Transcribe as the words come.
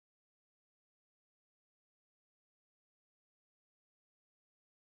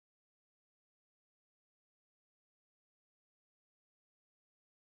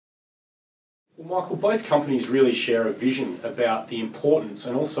Well, Michael, both companies really share a vision about the importance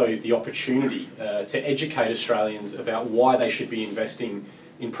and also the opportunity to educate Australians about why they should be investing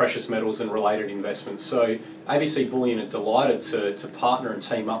in precious metals and related investments. So ABC Bullion are delighted to partner and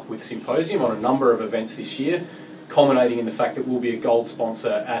team up with Symposium on a number of events this year, culminating in the fact that we'll be a gold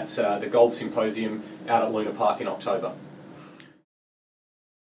sponsor at the Gold Symposium out at Luna Park in October.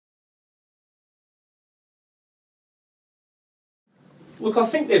 Look, I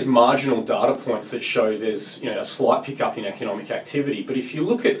think there's marginal data points that show there's a slight pickup in economic activity, but if you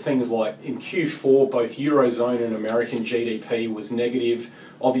look at things like in Q4, both Eurozone and American GDP was negative.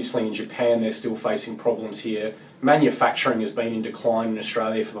 Obviously in Japan they're still facing problems here. Manufacturing has been in decline in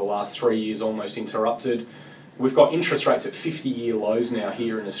Australia for the last 3 years, almost interrupted. We've got interest rates at 50-year lows now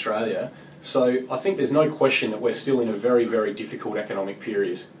here in Australia. So I think there's no question that we're still in a very, very difficult economic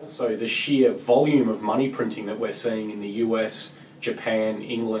period. Also, the sheer volume of money printing that we're seeing in the US, Japan,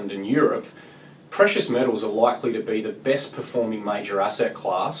 England and Europe, precious metals are likely to be the best performing major asset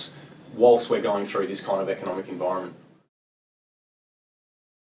class whilst we're going through this kind of economic environment.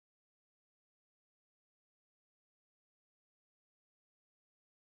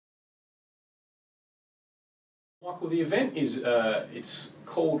 Michael, the event is it's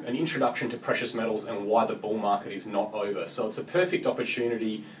called An Introduction to Precious Metals and Why the Bull Market is Not Over. So it's a perfect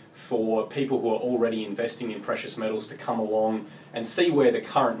opportunity for people who are already investing in precious metals to come along and see where the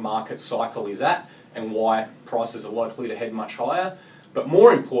current market cycle is at and why prices are likely to head much higher. But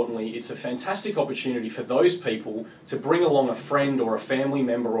more importantly, it's a fantastic opportunity for those people to bring along a friend or a family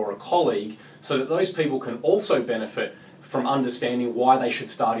member or a colleague so that those people can also benefit from understanding why they should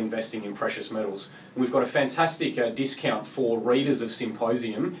start investing in precious metals. And we've got a fantastic discount for readers of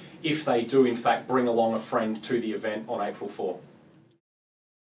Symposium if they do in fact bring along a friend to the event on April 4.